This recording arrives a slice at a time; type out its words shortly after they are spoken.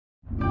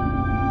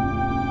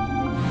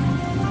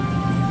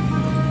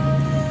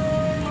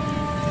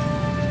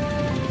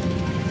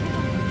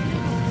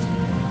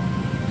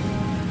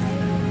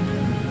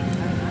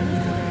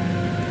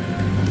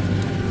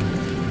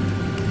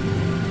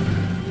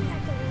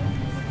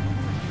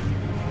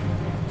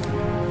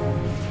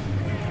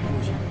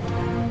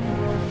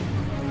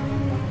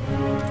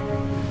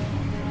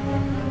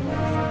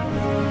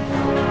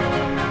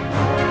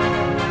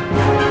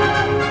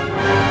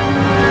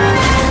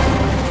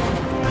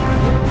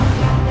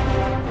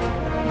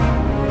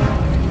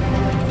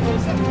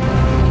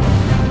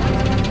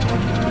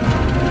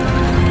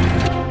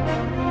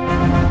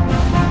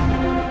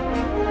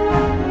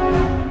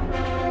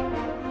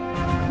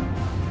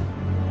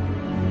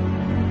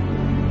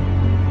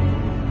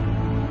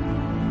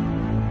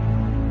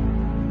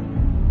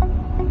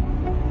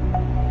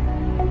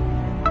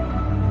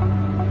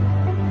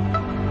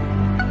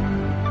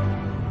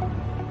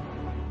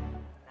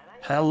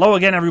Hello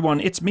again everyone,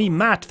 it's me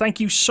Matt.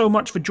 Thank you so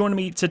much for joining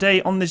me today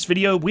on this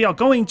video. We are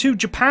going to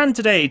Japan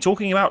today,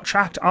 talking about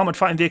tracked armoured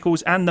fighting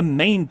vehicles and the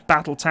main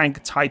battle tank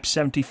Type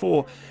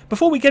 74.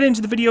 Before we get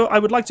into the video, I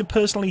would like to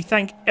personally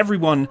thank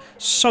everyone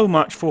so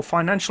much for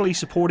financially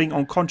supporting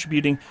and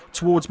contributing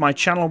towards my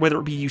channel, whether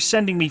it be you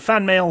sending me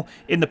fan mail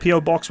in the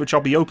PO box, which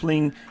I'll be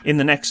opening in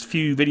the next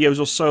few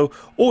videos or so,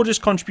 or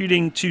just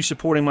contributing to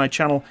supporting my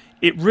channel.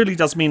 It really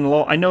does mean a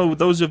lot. I know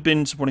those who have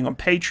been supporting on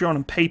Patreon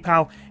and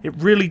PayPal, it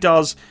really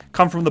does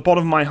come from the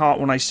bottom of my heart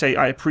when I say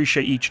I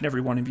appreciate each and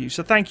every one of you.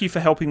 So thank you for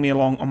helping me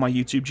along on my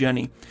YouTube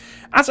journey.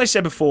 As I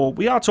said before,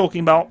 we are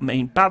talking about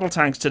main battle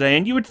tanks today,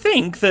 and you would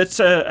think that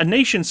a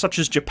nation such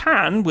as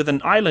Japan, with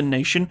an island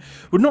nation,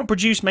 would not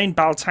produce main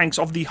battle tanks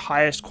of the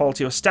highest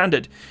quality or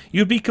standard.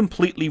 You'd be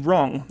completely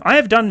wrong. I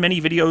have done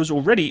many videos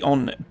already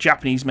on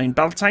Japanese main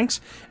battle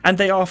tanks, and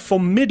they are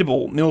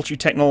formidable military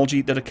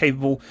technology that are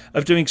capable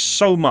of doing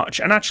so much.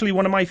 And actually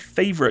one of my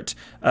favourite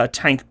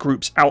tank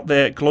groups out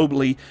there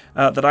globally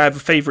that I have a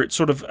favourite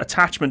sort of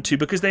attachment to,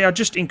 because they are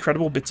just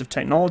incredible bits of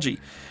technology.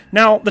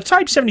 Now, the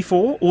Type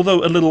 74,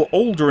 although a little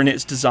older in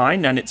its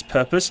design and its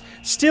purpose,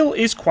 still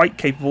is quite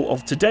capable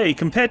of today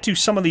compared to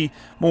some of the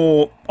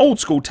more old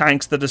school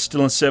tanks that are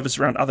still in service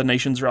around other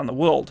nations around the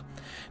world.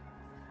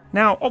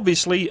 Now,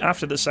 obviously,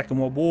 after the Second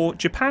World War,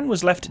 Japan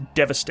was left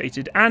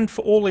devastated and,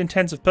 for all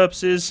intents and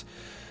purposes,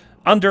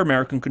 under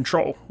American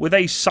control, with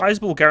a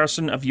sizable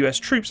garrison of US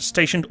troops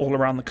stationed all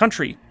around the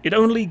country. It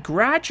only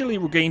gradually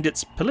regained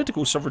its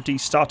political sovereignty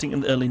starting in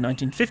the early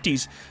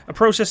 1950s, a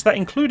process that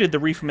included the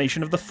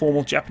reformation of the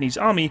formal Japanese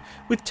army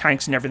with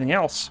tanks and everything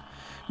else.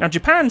 Now,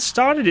 Japan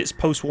started its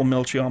post-war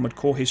military armoured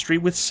corps history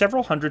with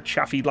several hundred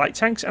Chaffee light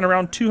tanks and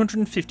around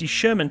 250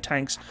 Sherman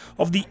tanks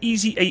of the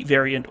EZ-8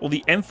 variant, or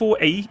the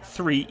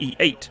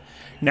M4A3E8.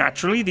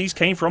 Naturally, these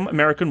came from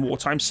American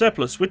wartime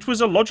surplus, which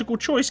was a logical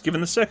choice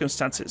given the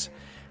circumstances.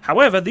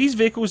 However, these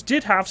vehicles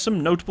did have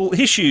some notable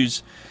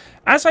issues.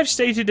 As I've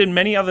stated in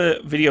many other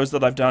videos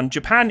that I've done,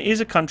 Japan is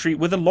a country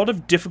with a lot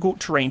of difficult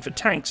terrain for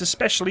tanks,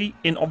 especially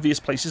in obvious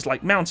places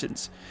like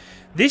mountains.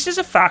 This is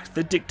a fact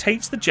that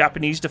dictates the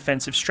Japanese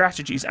defensive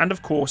strategies and,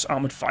 of course,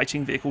 armoured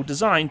fighting vehicle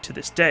design to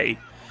this day.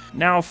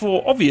 Now,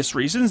 for obvious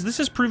reasons, this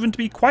has proven to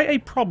be quite a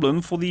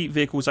problem for the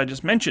vehicles I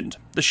just mentioned.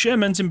 The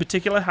Shermans in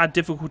particular had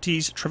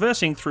difficulties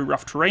traversing through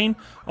rough terrain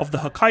of the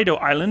Hokkaido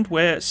island,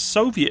 where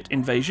Soviet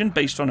invasion,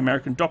 based on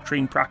American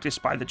doctrine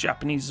practiced by the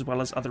Japanese as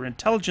well as other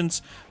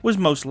intelligence, was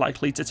most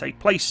likely to take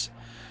place.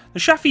 The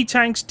Chaffee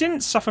tanks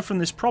didn't suffer from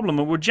this problem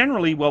and were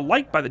generally well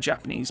liked by the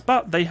Japanese,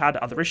 but they had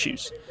other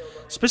issues.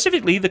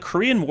 Specifically, the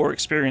Korean War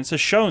experience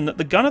has shown that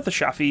the gun of the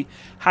Chaffee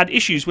had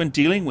issues when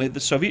dealing with the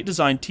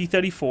Soviet-designed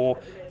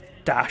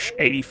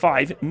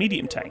T-34-85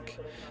 medium tank.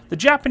 The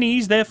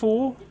Japanese,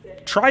 therefore,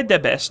 tried their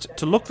best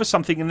to look for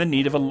something in the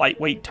need of a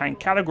lightweight tank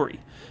category,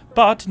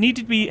 but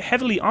needed to be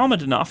heavily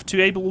armoured enough to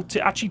be able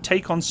to actually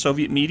take on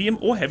Soviet medium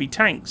or heavy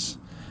tanks.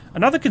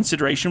 Another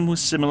consideration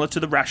was similar to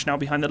the rationale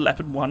behind the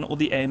Leopard 1 or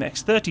the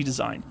AMX-30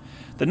 design.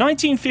 The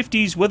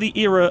 1950s were the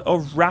era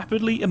of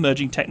rapidly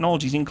emerging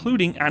technologies,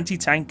 including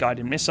anti-tank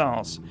guided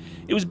missiles.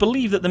 It was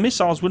believed that the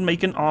missiles would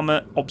make an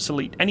armour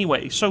obsolete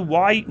anyway, so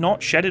why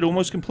not shed it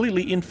almost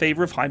completely in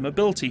favour of high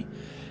mobility?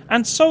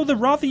 And so the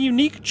rather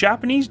unique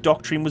Japanese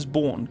doctrine was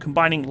born,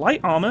 combining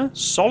light armour,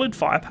 solid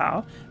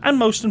firepower, and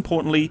most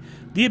importantly,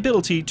 the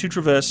ability to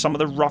traverse some of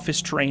the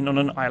roughest terrain on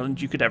an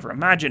island you could ever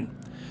imagine.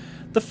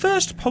 The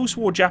first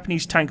post-war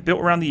Japanese tank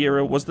built around the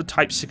era was the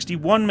Type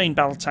 61 main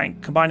battle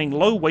tank, combining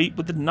low weight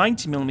with the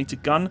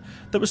 90mm gun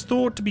that was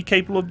thought to be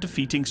capable of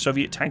defeating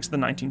Soviet tanks in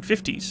the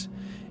 1950s.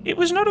 It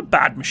was not a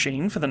bad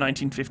machine for the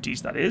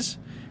 1950s, that is.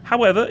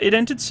 However, it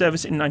entered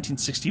service in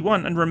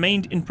 1961 and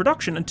remained in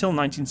production until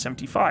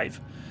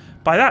 1975.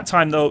 By that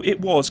time, though,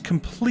 it was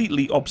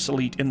completely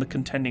obsolete in the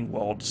contending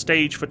world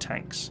stage for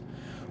tanks.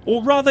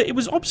 Or rather, it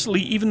was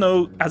obsolete even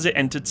though as it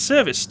entered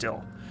service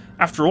still.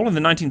 After all, in the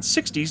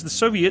 1960s, the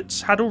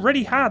Soviets had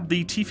already had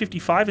the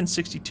T-55 and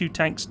 62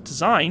 tanks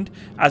designed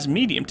as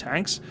medium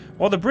tanks,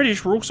 while the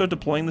British were also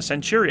deploying the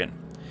Centurion.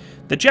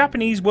 The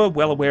Japanese were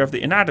well aware of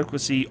the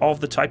inadequacy of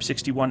the Type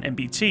 61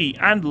 MBT,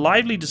 and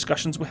lively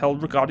discussions were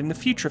held regarding the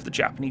future of the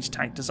Japanese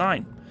tank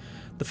design.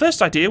 The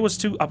first idea was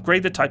to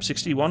upgrade the Type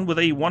 61 with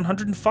a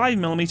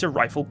 105mm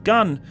rifle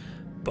gun,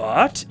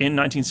 but in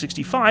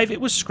 1965 it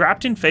was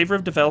scrapped in favour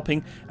of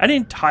developing an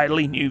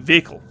entirely new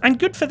vehicle, and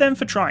good for them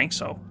for trying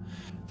so.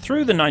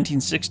 Through the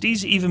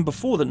 1960s, even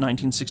before the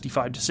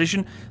 1965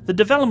 decision, the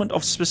development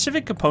of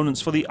specific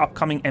components for the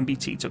upcoming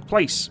MBT took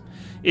place.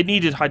 It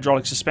needed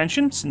hydraulic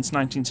suspension since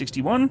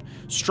 1961,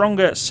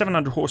 stronger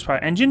 700 horsepower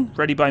engine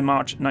ready by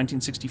March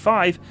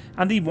 1965,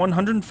 and the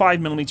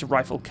 105mm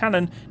rifle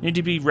cannon needed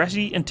to be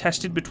ready and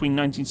tested between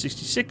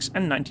 1966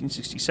 and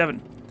 1967.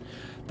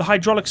 The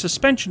hydraulic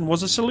suspension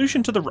was a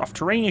solution to the rough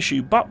terrain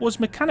issue, but was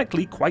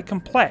mechanically quite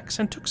complex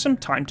and took some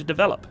time to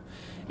develop.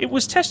 It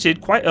was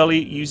tested quite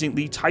early using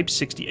the Type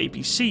 60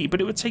 APC,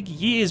 but it would take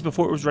years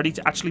before it was ready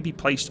to actually be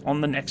placed on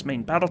the next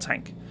main battle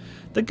tank.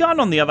 The gun,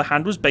 on the other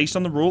hand, was based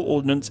on the Royal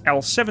Ordnance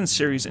L7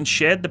 series and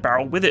shared the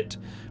barrel with it,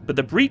 but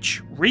the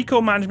breech,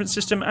 recoil management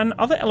system and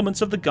other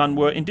elements of the gun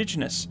were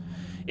indigenous.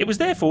 It was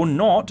therefore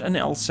not an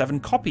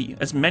L7 copy,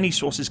 as many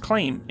sources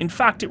claim. In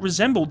fact, it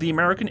resembled the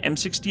American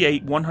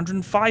M68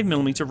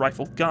 105mm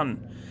rifled gun.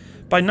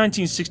 By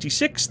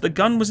 1966, the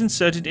gun was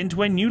inserted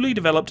into a newly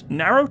developed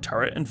narrow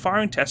turret and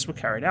firing tests were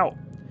carried out.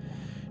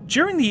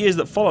 During the years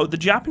that followed, the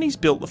Japanese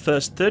built the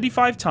first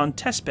 35-ton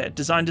testbed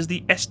designed as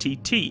the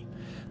STT.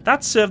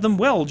 That served them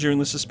well during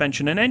the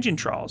suspension and engine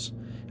trials.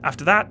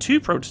 After that,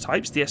 two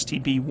prototypes, the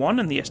STB-1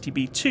 and the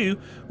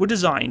STB-2, were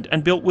designed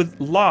and built with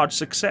large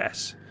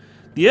success.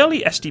 The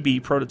early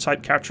STB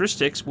prototype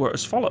characteristics were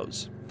as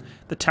follows.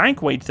 The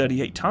tank weighed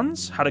 38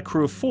 tons, had a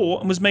crew of 4,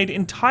 and was made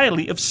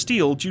entirely of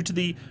steel due to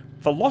the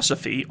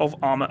philosophy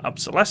of armor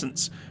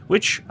obsolescence,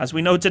 which, as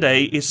we know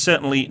today, is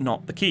certainly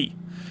not the key.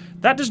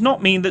 That does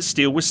not mean that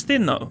steel was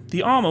thin though.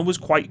 The armor was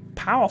quite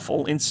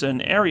powerful in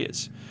certain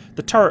areas.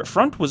 The turret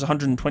front was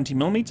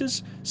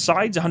 120mm,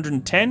 sides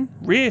 110,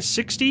 rear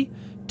 60,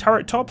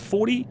 turret top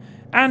 40,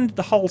 and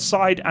the hull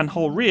side and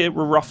hull rear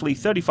were roughly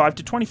 35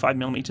 to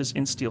 25mm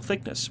in steel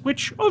thickness,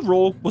 which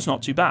overall was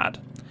not too bad.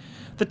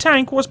 The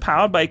tank was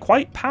powered by a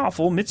quite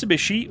powerful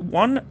Mitsubishi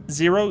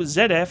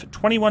 10ZF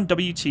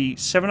 21WT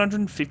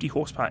 750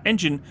 horsepower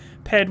engine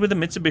paired with a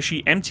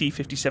Mitsubishi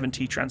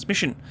MT-57T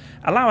transmission,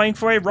 allowing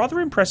for a rather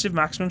impressive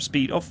maximum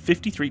speed of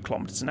 53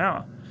 km an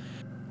hour.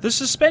 The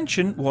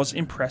suspension was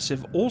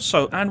impressive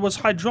also and was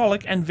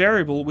hydraulic and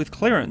variable with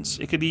clearance.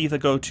 It could either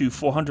go to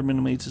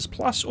 400mm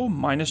plus or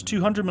minus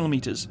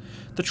 200mm.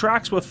 The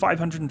tracks were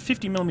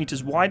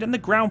 550mm wide and the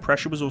ground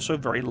pressure was also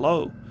very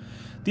low.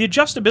 The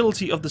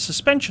adjustability of the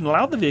suspension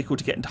allowed the vehicle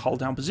to get into hull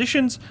down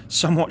positions,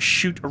 somewhat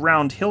shoot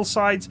around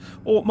hillsides,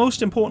 or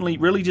most importantly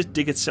really just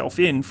dig itself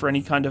in for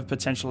any kind of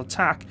potential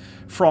attack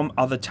from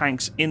other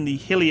tanks in the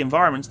hilly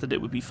environments that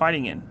it would be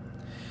fighting in.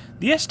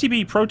 The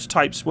STB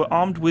prototypes were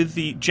armed with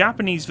the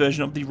Japanese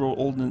version of the Royal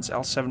Ordnance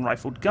L7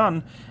 rifled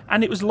gun,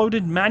 and it was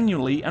loaded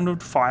manually and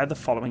would fire the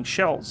following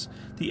shells.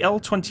 The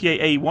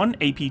L28A1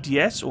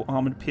 APDS, or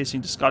Armoured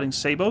Piercing Discarding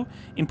Sabot,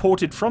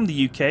 imported from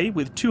the UK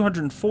with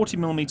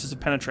 240mm of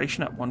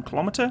penetration at 1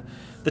 km,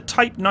 the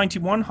Type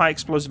 91 High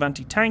Explosive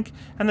Anti-Tank,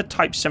 and the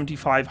Type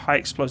 75 High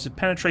Explosive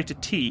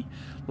Penetrator T,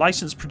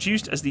 licensed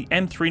produced as the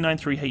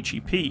M393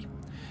 HEP.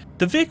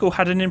 The vehicle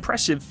had an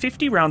impressive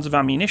 50 rounds of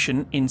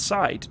ammunition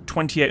inside,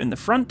 28 in the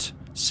front,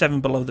 7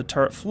 below the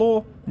turret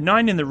floor,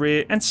 9 in the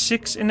rear, and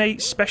 6 in a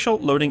special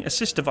loading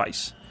assist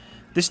device.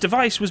 This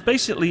device was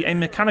basically a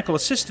mechanical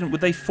assistant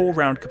with a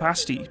 4-round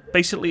capacity,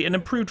 basically an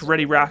improved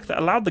ready rack that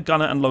allowed the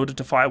gunner and loader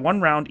to fire 1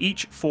 round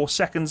each 4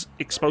 seconds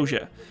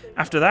exposure.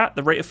 After that,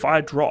 the rate of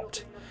fire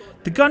dropped.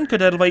 The gun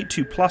could elevate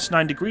to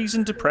 +9 degrees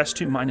and depress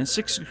to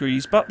 -6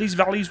 degrees, but these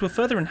values were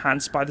further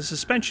enhanced by the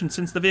suspension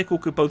since the vehicle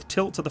could both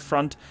tilt to the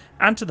front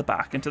and to the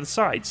back and to the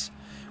sides.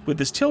 With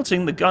this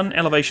tilting, the gun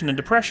elevation and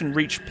depression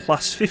reached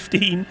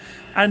 +15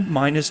 and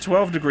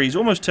 -12 degrees,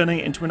 almost turning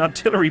it into an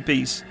artillery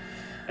piece.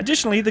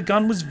 Additionally, the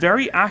gun was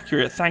very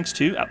accurate thanks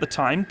to, at the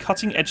time,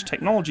 cutting-edge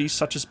technologies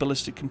such as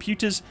ballistic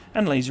computers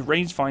and laser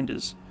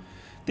rangefinders.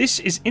 This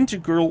is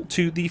integral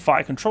to the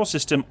fire control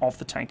system of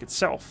the tank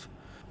itself.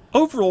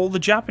 Overall, the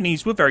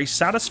Japanese were very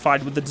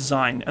satisfied with the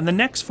design, and the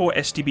next 4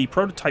 STB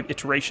prototype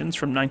iterations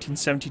from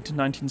 1970 to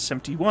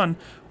 1971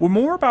 were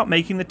more about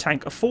making the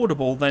tank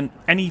affordable than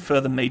any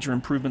further major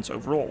improvements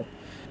overall.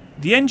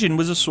 The engine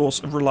was a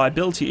source of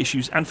reliability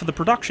issues, and for the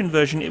production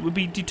version it would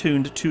be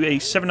detuned to a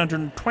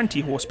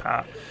 720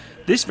 horsepower.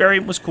 This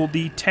variant was called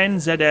the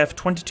 10ZF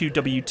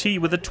 22WT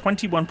with a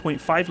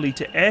 21.5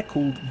 litre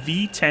air-cooled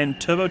V10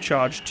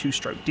 turbocharged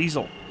 2-stroke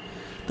diesel.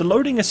 The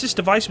loading assist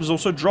device was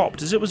also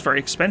dropped as it was very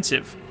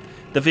expensive.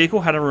 The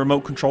vehicle had a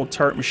remote-controlled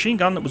turret machine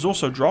gun that was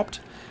also dropped,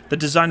 the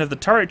design of the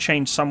turret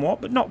changed somewhat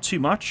but not too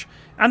much,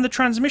 and the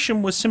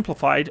transmission was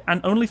simplified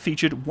and only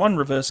featured 1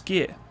 reverse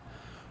gear.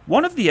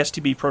 One of the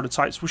STB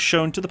prototypes was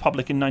shown to the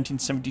public in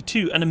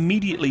 1972 and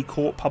immediately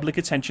caught public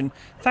attention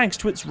thanks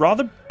to its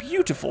rather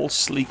beautiful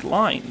sleek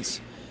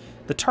lines.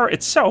 The turret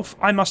itself,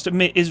 I must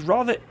admit, is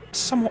rather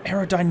somewhat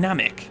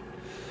aerodynamic.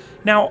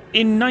 Now,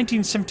 in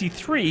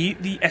 1973,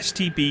 the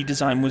STB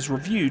design was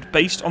reviewed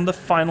based on the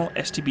final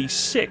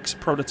STB-6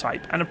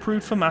 prototype and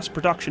approved for mass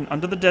production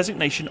under the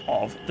designation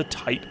of the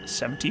Type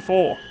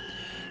 74.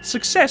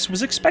 Success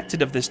was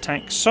expected of this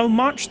tank, so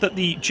much that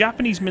the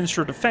Japanese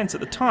Minister of Defense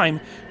at the time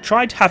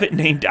tried to have it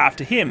named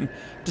after him,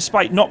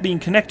 despite not being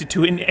connected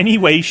to it in any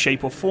way,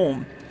 shape or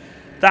form.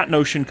 That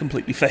notion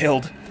completely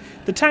failed.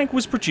 The tank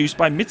was produced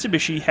by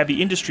Mitsubishi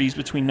Heavy Industries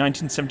between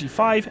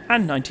 1975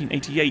 and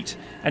 1988,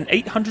 and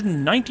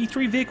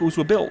 893 vehicles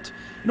were built.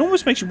 It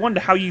almost makes you wonder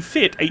how you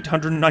fit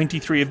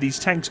 893 of these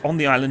tanks on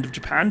the island of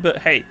Japan, but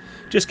hey,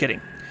 just kidding.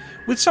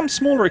 With some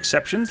smaller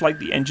exceptions, like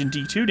the engine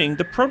detuning,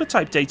 the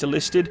prototype data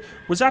listed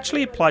was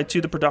actually applied to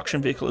the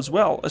production vehicle as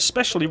well,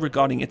 especially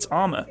regarding its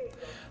armour.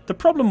 The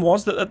problem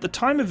was that at the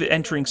time of it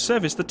entering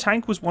service, the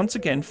tank was once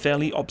again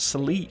fairly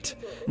obsolete.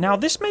 Now,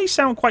 this may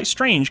sound quite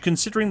strange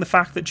considering the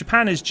fact that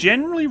Japan is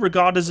generally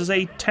regarded as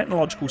a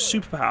technological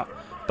superpower.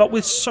 But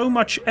with so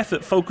much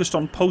effort focused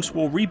on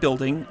post-war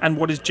rebuilding and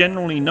what is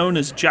generally known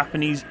as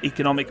Japanese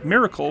economic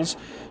miracles,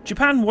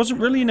 Japan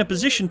wasn't really in a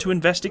position to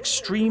invest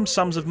extreme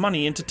sums of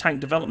money into tank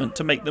development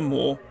to make them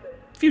more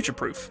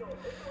future-proof.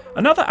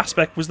 Another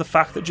aspect was the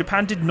fact that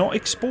Japan did not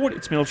export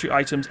its military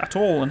items at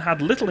all and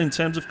had little in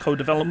terms of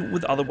co-development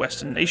with other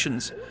Western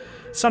nations.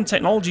 Some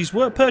technologies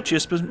were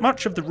purchased, but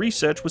much of the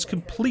research was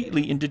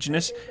completely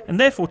indigenous and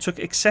therefore took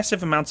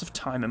excessive amounts of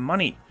time and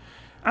money.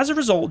 As a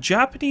result,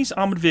 Japanese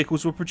armoured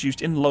vehicles were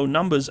produced in low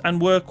numbers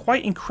and were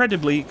quite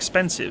incredibly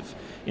expensive.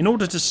 In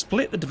order to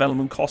split the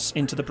development costs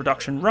into the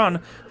production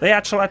run, they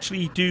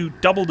actually do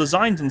double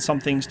designs on some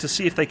things to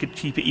see if they could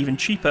keep it even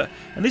cheaper,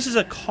 and this is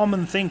a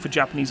common thing for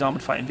Japanese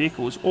armoured fighting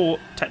vehicles, or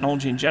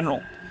technology in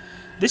general.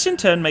 This in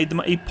turn made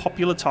them a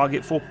popular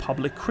target for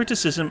public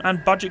criticism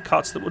and budget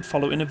cuts that would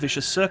follow in a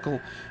vicious circle,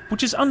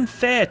 which is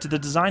unfair to the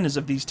designers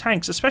of these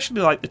tanks,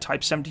 especially like the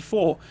Type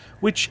 74,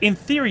 which in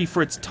theory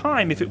for its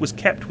time, if it was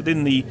kept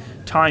within the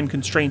time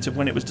constraints of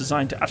when it was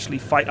designed to actually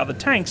fight other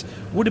tanks,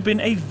 would have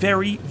been a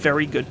very,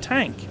 very good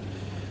tank.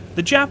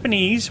 The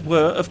Japanese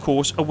were, of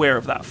course, aware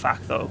of that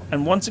fact though,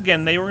 and once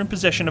again they were in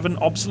possession of an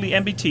obsolete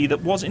MBT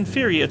that was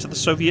inferior to the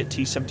Soviet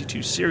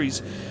T-72 series,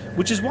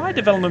 which is why a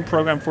development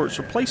program for its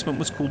replacement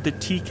was called the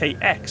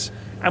TKX,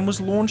 and was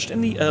launched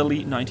in the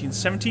early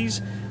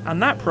 1970s,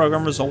 and that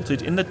program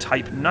resulted in the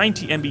Type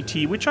 90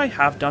 MBT, which I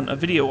have done a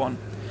video on.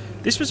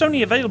 This was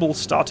only available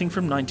starting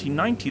from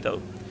 1990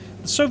 though.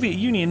 The Soviet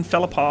Union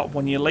fell apart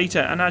 1 year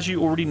later, and as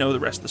you already know the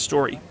rest of the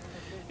story.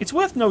 It's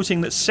worth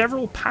noting that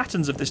several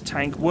patterns of this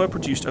tank were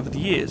produced over the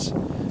years.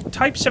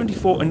 Type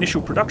 74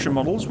 initial production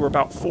models were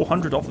about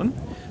 400 of them.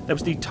 There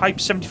was the Type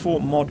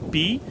 74 Mod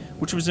B,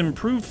 which was an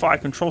improved fire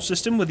control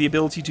system with the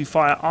ability to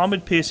fire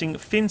armoured-piercing,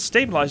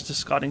 fin-stabilized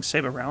discarding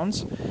saber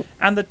rounds,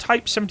 and the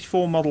Type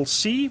 74 Model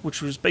C,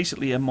 which was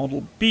basically a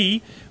Model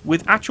B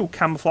with actual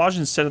camouflage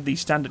instead of the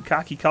standard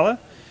khaki colour.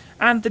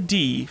 And the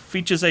D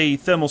features a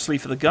thermal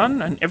sleeve for the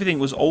gun, and everything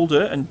was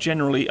older and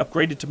generally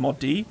upgraded to Mod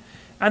D.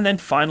 And then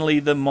finally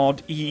the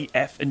Mod E,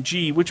 F and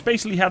G, which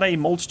basically had a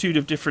multitude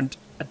of different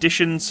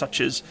additions such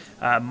as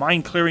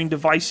mine clearing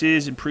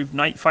devices, improved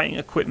night fighting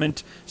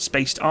equipment,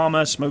 spaced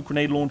armor, smoke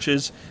grenade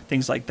launchers,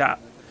 things like that.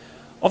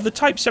 Of the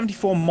Type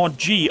 74 Mod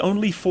G,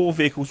 only 4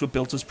 vehicles were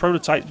built as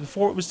prototypes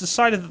before it was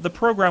decided that the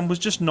program was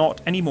just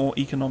not any more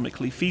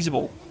economically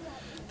feasible.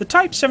 The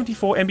Type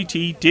 74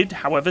 MBT did,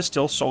 however,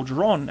 still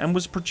soldier on, and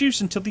was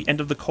produced until the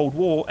end of the Cold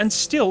War, and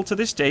still to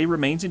this day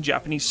remains in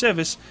Japanese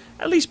service,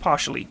 at least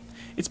partially.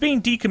 It's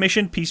being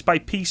decommissioned piece by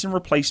piece and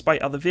replaced by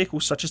other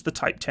vehicles such as the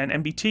Type 10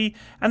 MBT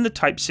and the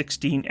Type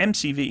 16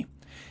 MCV.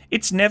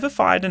 It's never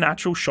fired an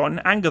actual shot in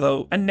anger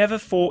though, and never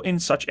fought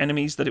in such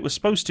enemies that it was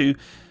supposed to,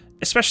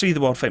 especially the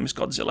world-famous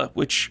Godzilla,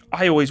 which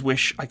I always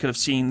wish I could have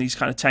seen these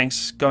kind of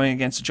tanks going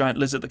against a giant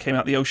lizard that came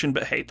out of the ocean,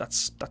 but hey,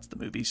 that's the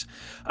movies.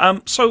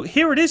 So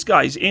here it is,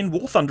 guys, in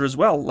War Thunder as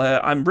well.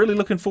 I'm really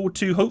looking forward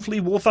to, hopefully,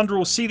 War Thunder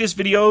will see this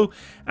video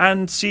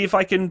and see if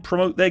I can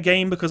promote their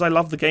game, because I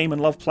love the game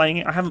and love playing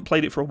it. I haven't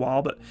played it for a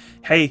while, but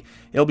hey,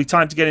 it'll be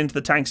time to get into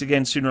the tanks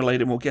again sooner or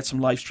later, and we'll get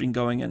some live stream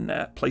going and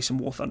play some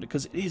War Thunder,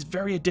 because it is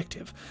very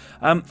addictive.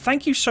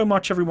 Thank you so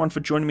much, everyone, for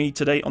joining me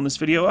today on this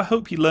video. I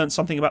hope you learned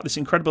something about this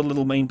incredible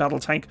little main battle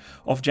tank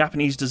of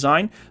Japanese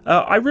design.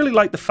 I really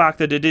like the fact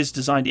that it is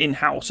designed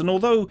in-house, and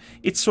although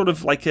it's sort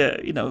of like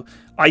a,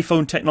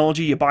 iPhone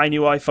technology, you buy a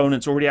new iPhone,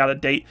 it's already out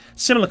of date,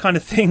 similar kind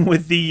of thing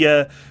with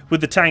the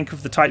tank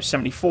of the Type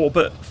 74,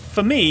 but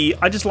for me,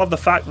 I just love the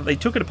fact that they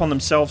took it upon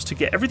themselves to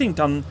get everything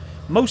done,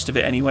 most of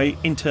it anyway,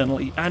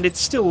 internally, and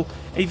it's still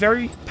a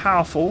very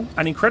powerful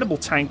and incredible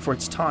tank for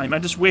its time. I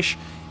just wish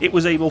it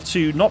was able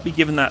to not be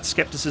given that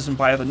skepticism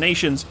by other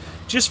nations,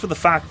 just for the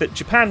fact that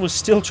Japan was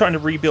still trying to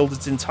rebuild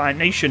its entire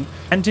nation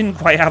and didn't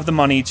quite have the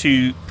money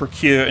to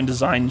procure and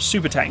design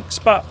super tanks.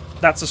 But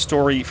that's a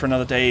story for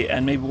another day,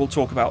 and maybe we'll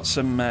talk about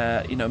some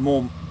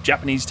more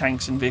Japanese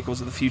tanks and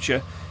vehicles of the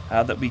future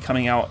that will be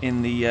coming out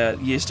in the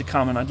years to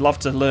come, and I'd love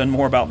to learn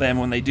more about them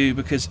when they do,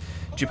 because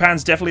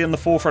Japan's definitely on the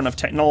forefront of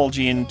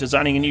technology and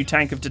designing a new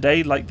tank of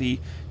today, like the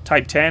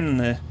Type 10,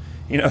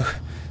 and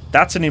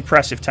that's an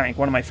impressive tank,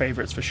 one of my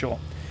favorites for sure.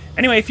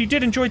 Anyway, if you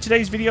did enjoy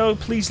today's video,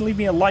 please leave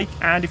me a like,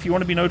 and if you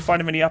want to be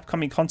notified of any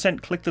upcoming content,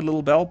 click the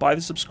little bell by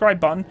the subscribe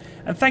button.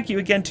 And thank you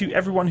again to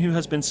everyone who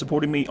has been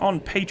supporting me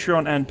on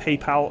Patreon and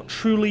PayPal.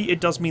 Truly,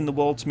 it does mean the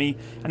world to me.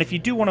 And if you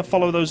do want to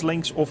follow those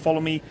links or follow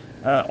me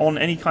on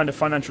any kind of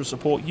financial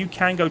support, you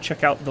can go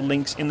check out the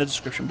links in the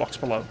description box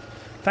below.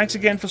 Thanks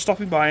again for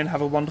stopping by, and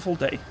have a wonderful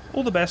day.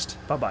 All the best.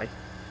 Bye-bye.